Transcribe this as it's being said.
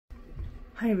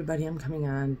Hi everybody, I'm coming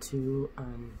on to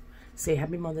say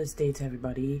Happy Mother's Day to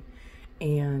everybody,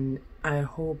 and I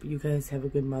hope you guys have a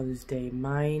good Mother's Day.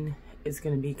 Mine is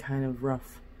going to be kind of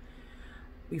rough.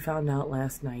 We found out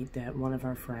last night that one of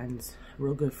our friends, a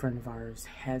real good friend of ours,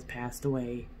 has passed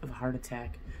away of a heart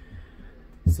attack.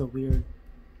 So we're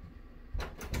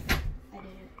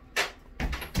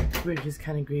just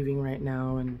kind of grieving right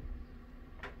now and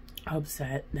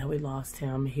upset that we lost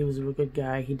him. He was a real good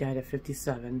guy. He died at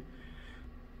 57.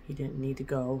 He didn't need to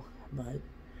go, but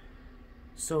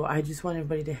so I just want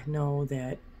everybody to know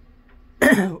that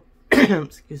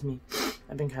excuse me,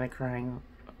 I've been kind of crying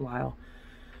a while.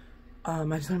 I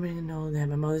just want everybody to know that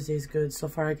my Mother's Day is good. So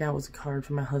far I got was a card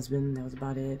from my husband. That was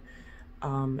about it.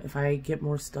 If I get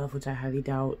more stuff, which I highly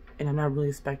doubt, and I'm not really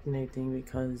expecting anything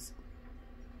because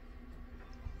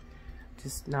I'm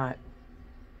just not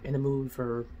in the mood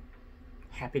for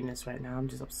happiness right now. I'm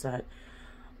just upset.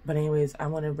 But anyways, I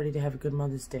want everybody to have a good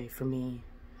Mother's Day for me.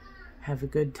 Have a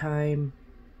good time.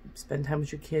 Spend time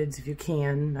with your kids if you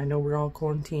can. I know we're all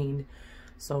quarantined.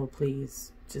 So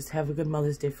please, just have a good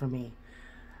Mother's Day for me.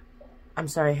 I'm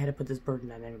sorry I had to put this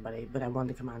burden on everybody, but I wanted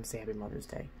to come on and say Happy Mother's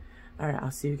Day. Alright,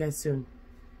 I'll see you guys soon.